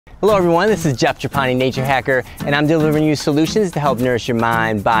Hello everyone, this is Jeff Trapani, Nature Hacker, and I'm delivering you solutions to help nourish your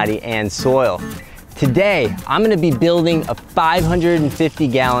mind, body, and soil. Today, I'm gonna be building a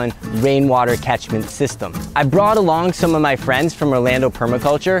 550-gallon rainwater catchment system. I brought along some of my friends from Orlando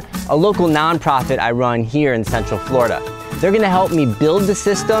Permaculture, a local nonprofit I run here in Central Florida. They're gonna help me build the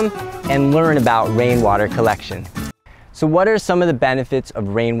system and learn about rainwater collection. So what are some of the benefits of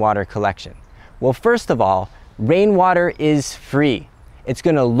rainwater collection? Well, first of all, rainwater is free. It's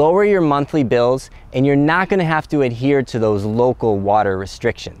going to lower your monthly bills, and you're not going to have to adhere to those local water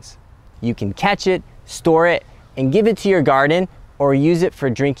restrictions. You can catch it, store it, and give it to your garden or use it for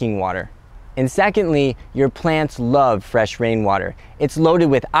drinking water. And secondly, your plants love fresh rainwater. It's loaded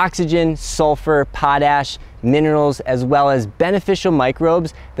with oxygen, sulfur, potash, minerals, as well as beneficial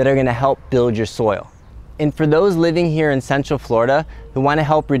microbes that are going to help build your soil. And for those living here in Central Florida who want to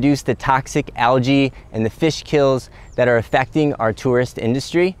help reduce the toxic algae and the fish kills that are affecting our tourist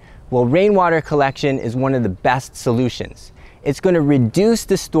industry, well, rainwater collection is one of the best solutions. It's going to reduce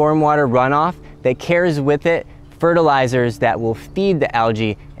the stormwater runoff that carries with it fertilizers that will feed the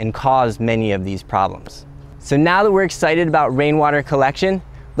algae and cause many of these problems. So now that we're excited about rainwater collection,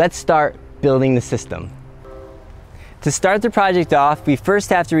 let's start building the system. To start the project off, we first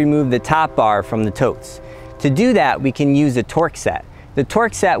have to remove the top bar from the totes. To do that, we can use a torque set. The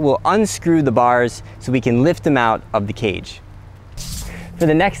torque set will unscrew the bars so we can lift them out of the cage. For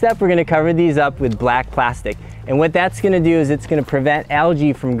the next step, we're going to cover these up with black plastic. And what that's going to do is it's going to prevent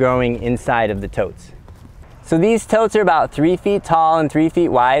algae from growing inside of the totes. So these totes are about 3 feet tall and 3 feet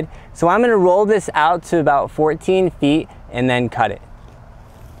wide. So I'm going to roll this out to about 14 feet and then cut it.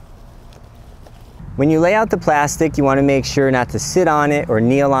 When you lay out the plastic, you want to make sure not to sit on it or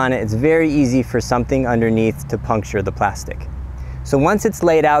kneel on it. It's very easy for something underneath to puncture the plastic. So once it's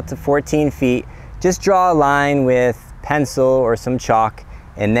laid out to 14 feet, just draw a line with pencil or some chalk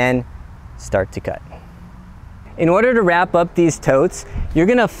and then start to cut. In order to wrap up these totes, you're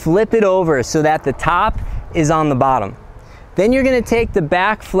going to flip it over so that the top is on the bottom. Then you're going to take the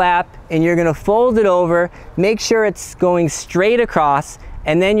back flap and you're going to fold it over, make sure it's going straight across,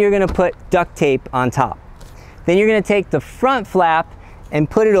 and then you're going to put duct tape on top. Then you're going to take the front flap and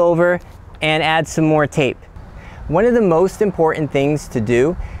put it over and add some more tape. One of the most important things to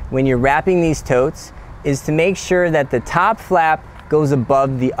do when you're wrapping these totes is to make sure that the top flap goes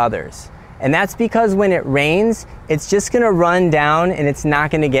above the others. And that's because when it rains, it's just going to run down and it's not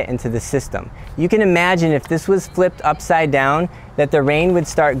going to get into the system. You can imagine if this was flipped upside down, that the rain would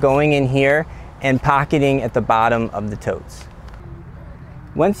start going in here and pocketing at the bottom of the totes.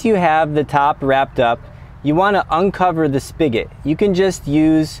 Once you have the top wrapped up, you want to uncover the spigot. You can just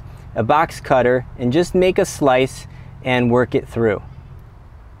use a box cutter and just make a slice and work it through.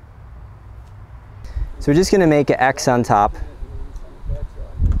 So we're just going to make an X on top.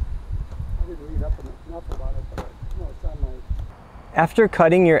 After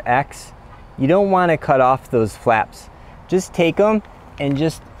cutting your X, you don't want to cut off those flaps. Just take them and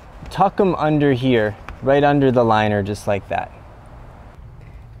just tuck them under here, right under the liner, just like that.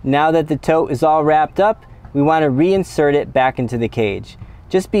 Now that the tote is all wrapped up, we want to reinsert it back into the cage.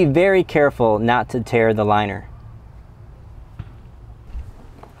 Just be very careful not to tear the liner.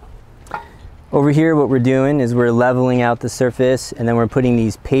 Over here, what we're doing is we're leveling out the surface and then we're putting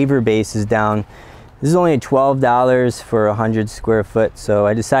these paver bases down. This is only $12 for 100 square foot, so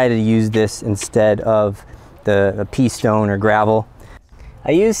I decided to use this instead of the pea stone or gravel.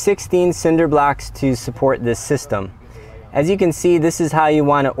 I used 16 cinder blocks to support this system. As you can see, this is how you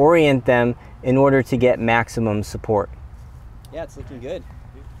want to orient them in order to get maximum support. Yeah, it's looking good.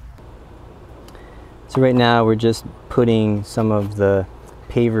 So right now we're just putting some of the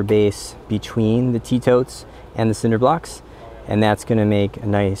paver base between the T-totes and the cinder blocks, and that's going to make a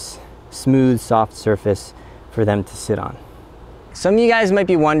nice smooth, soft surface for them to sit on. Some of you guys might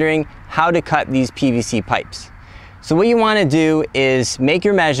be wondering how to cut these PVC pipes. So what you want to do is make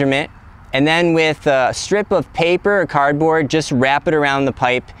your measurement, and then with a strip of paper or cardboard, just wrap it around the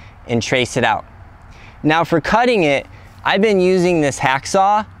pipe and trace it out. Now for cutting it, I've been using this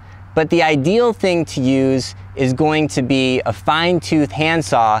hacksaw, but the ideal thing to use is going to be a fine-tooth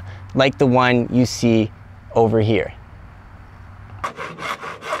handsaw like the one you see over here.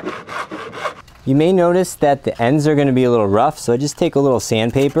 You may notice that the ends are going to be a little rough, so I just take a little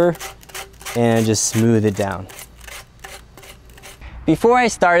sandpaper and just smooth it down. Before I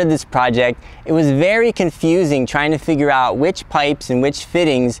started this project, it was very confusing trying to figure out which pipes and which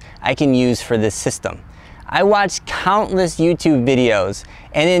fittings I can use for this system. I watched countless YouTube videos,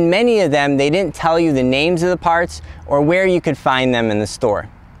 and in many of them, they didn't tell you the names of the parts or where you could find them in the store.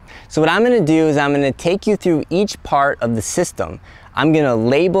 So what I'm going to do is I'm going to take you through each part of the system. I'm gonna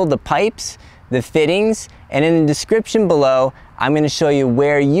label the pipes, the fittings, and in the description below, I'm gonna show you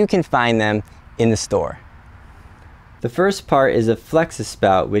where you can find them in the store. The first part is a flexus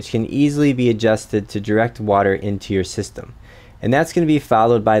spout, which can easily be adjusted to direct water into your system. And that's going to be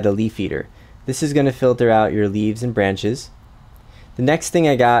followed by the leaf eater. This is going to filter out your leaves and branches. The next thing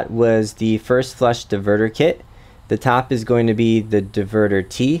I got was the first flush diverter kit. The top is going to be the diverter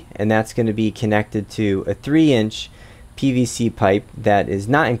T, and that's going to be connected to a 3-inch PVC pipe that is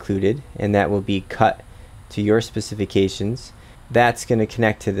not included, and that will be cut to your specifications. That's going to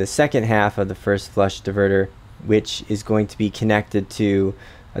connect to the second half of the first flush diverter, which is going to be connected to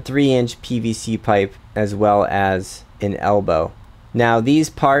a 3-inch PVC pipe as well as an elbow. Now these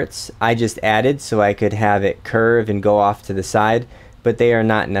parts I just added so I could have it curve and go off to the side, but they are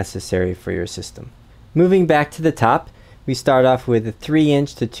not necessary for your system. Moving back to the top, we start off with a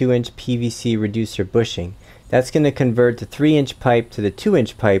 3-inch to 2-inch PVC reducer bushing. That's going to convert the 3-inch pipe to the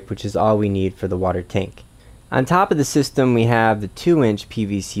 2-inch pipe, which is all we need for the water tank. On top of the system we have the 2-inch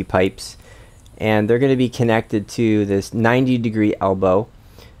PVC pipes, and they're going to be connected to this 90-degree elbow,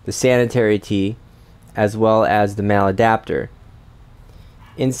 the sanitary tee, as well as the maladapter.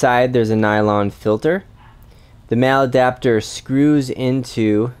 Inside there's a nylon filter. The maladapter screws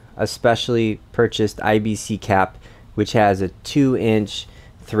into a specially purchased IBC cap, which has a 2-inch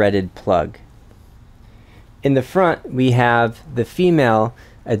threaded plug. In the front we have the female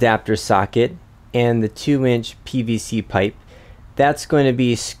adapter socket and the 2-inch PVC pipe. That's going to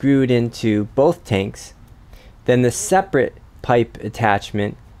be screwed into both tanks. Then the separate pipe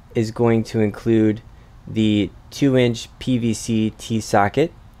attachment is going to include the 2-inch PVC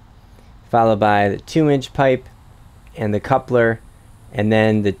T-socket, followed by the 2-inch pipe and the coupler, and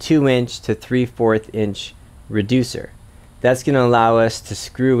then the 2-inch to 3/4 inch reducer. That's going to allow us to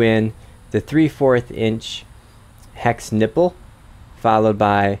screw in the 3/4 inch hex nipple, followed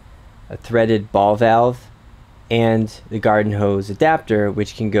by a threaded ball valve, and the garden hose adapter,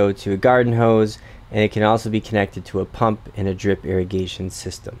 which can go to a garden hose, and it can also be connected to a pump and a drip irrigation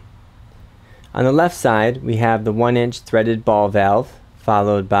system. On the left side we have the 1-inch threaded ball valve,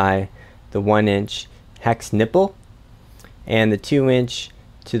 followed by the 1-inch hex nipple and the 2-inch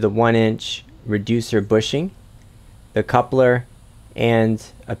to the 1-inch reducer bushing, the coupler, and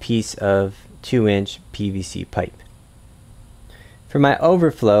a piece of 2-inch PVC pipe. For my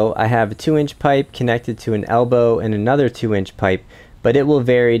overflow, I have a 2-inch pipe connected to an elbow and another 2-inch pipe, but it will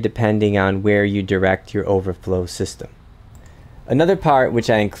vary depending on where you direct your overflow system. Another part which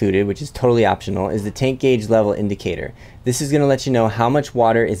I included, which is totally optional, is the tank gauge level indicator. This is going to let you know how much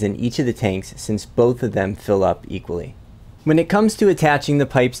water is in each of the tanks, since both of them fill up equally. When it comes to attaching the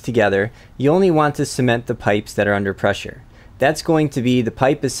pipes together, you only want to cement the pipes that are under pressure. That's going to be the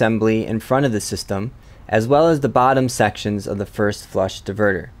pipe assembly in front of the system, as well as the bottom sections of the first flush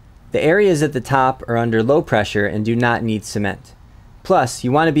diverter. The areas at the top are under low pressure and do not need cement. Plus,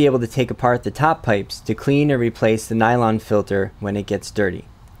 you want to be able to take apart the top pipes to clean or replace the nylon filter when it gets dirty.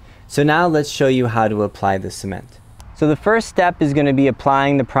 So now let's show you how to apply the cement. So the first step is going to be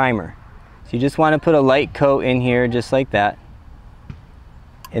applying the primer. So you just want to put a light coat in here just like that.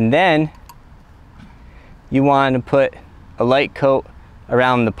 And then you want to put a light coat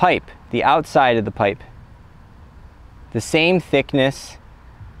around the pipe, the outside of the pipe. The same thickness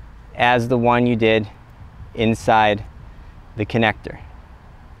as the one you did inside the connector.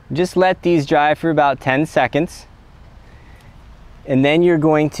 Just let these dry for about 10 seconds, and then you're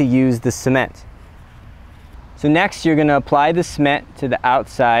going to use the cement. So next you're going to apply the cement to the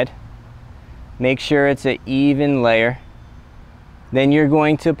outside. Make sure it's an even layer. Then you're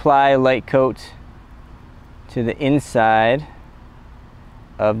going to apply a light coat to the inside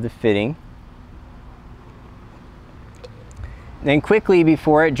of the fitting. Then quickly,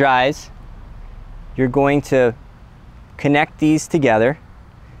 before it dries, you're going to connect these together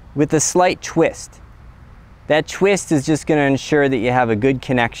with a slight twist. That twist is just going to ensure that you have a good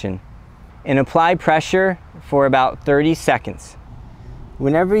connection. And apply pressure for about 30 seconds.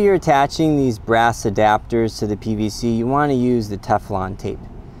 Whenever you're attaching these brass adapters to the PVC, you want to use the Teflon tape.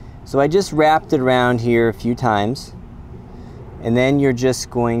 So I just wrapped it around here a few times, and then you're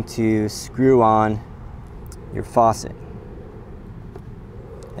just going to screw on your faucet.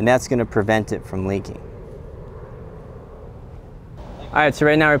 And that's going to prevent it from leaking. Alright, so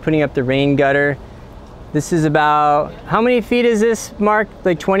right now we're putting up the rain gutter. This is about, how many feet is this, Mark?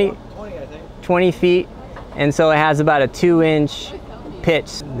 Like 20? 20, I think. 20 feet. And so it has about a 2-inch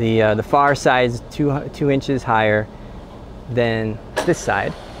pitch. The far side is 2 inches higher than this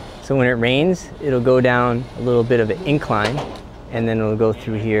side. So when it rains, it'll go down a little bit of an incline, and then it'll go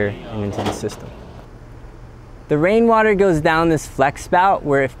through here and into the system. The rainwater goes down this flex spout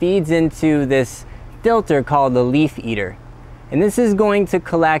where it feeds into this filter called the leaf eater. And this is going to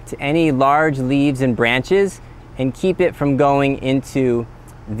collect any large leaves and branches and keep it from going into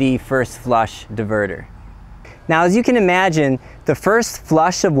the first flush diverter. Now, as you can imagine, the first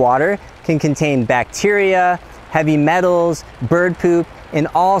flush of water can contain bacteria, heavy metals, bird poop, and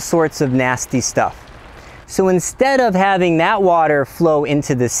all sorts of nasty stuff. So instead of having that water flow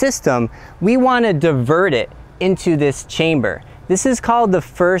into the system, we want to divert it into this chamber. This is called the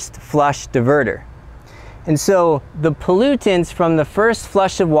first flush diverter. And so the pollutants from the first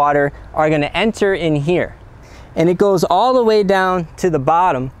flush of water are going to enter in here. And it goes all the way down to the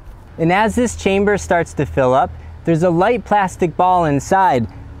bottom. And as this chamber starts to fill up, there's a light plastic ball inside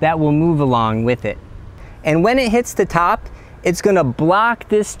that will move along with it. And when it hits the top, it's going to block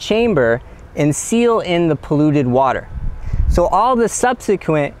this chamber and seal in the polluted water. So all the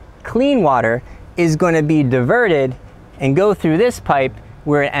subsequent clean water is going to be diverted and go through this pipe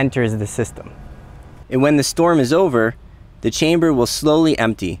where it enters the system. And when the storm is over, the chamber will slowly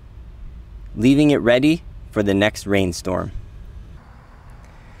empty, leaving it ready for the next rainstorm.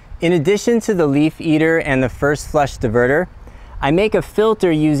 In addition to the leaf eater and the first flush diverter, I make a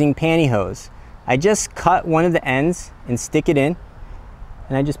filter using pantyhose. I just cut one of the ends and stick it in,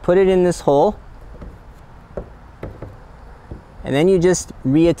 and I just put it in this hole, and then you just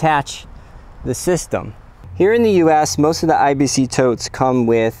reattach the system. Here in the US, most of the IBC totes come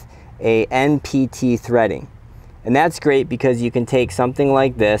with a NPT threading, and that's great because you can take something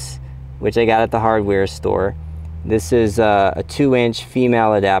like this, which I got at the hardware store. This is a 2-inch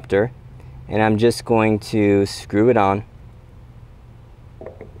female adapter, and I'm just going to screw it on.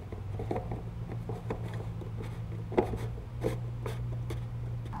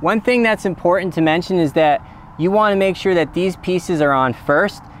 One thing that's important to mention is that you want to make sure that these pieces are on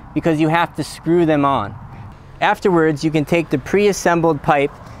first because you have to screw them on. Afterwards, you can take the pre-assembled pipe,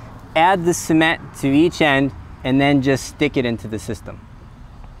 add the cement to each end, and then just stick it into the system.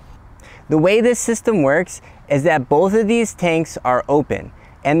 The way this system works is that both of these tanks are open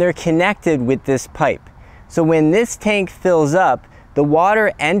and they're connected with this pipe. So when this tank fills up, the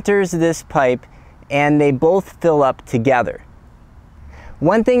water enters this pipe and they both fill up together.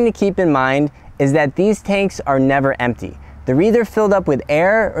 One thing to keep in mind is that these tanks are never empty. They're either filled up with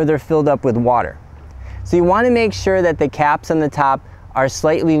air or they're filled up with water. So you want to make sure that the caps on the top are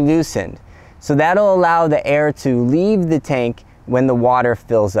slightly loosened. So that'll allow the air to leave the tank when the water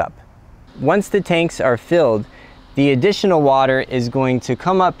fills up. Once the tanks are filled, the additional water is going to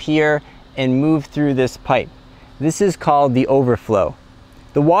come up here and move through this pipe. This is called the overflow.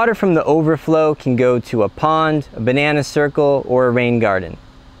 The water from the overflow can go to a pond, a banana circle, or a rain garden.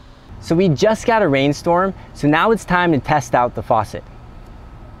 So we just got a rainstorm, so now it's time to test out the faucet.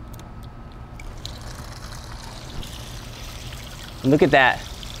 Look at that,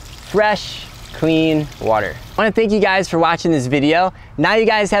 fresh, clean water. I want to thank you guys for watching this video. Now you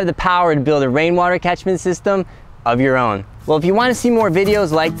guys have the power to build a rainwater catchment system of your own. Well, if you want to see more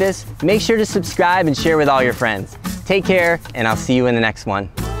videos like this, make sure to subscribe and share with all your friends. Take care, and I'll see you in the next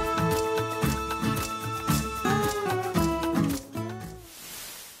one.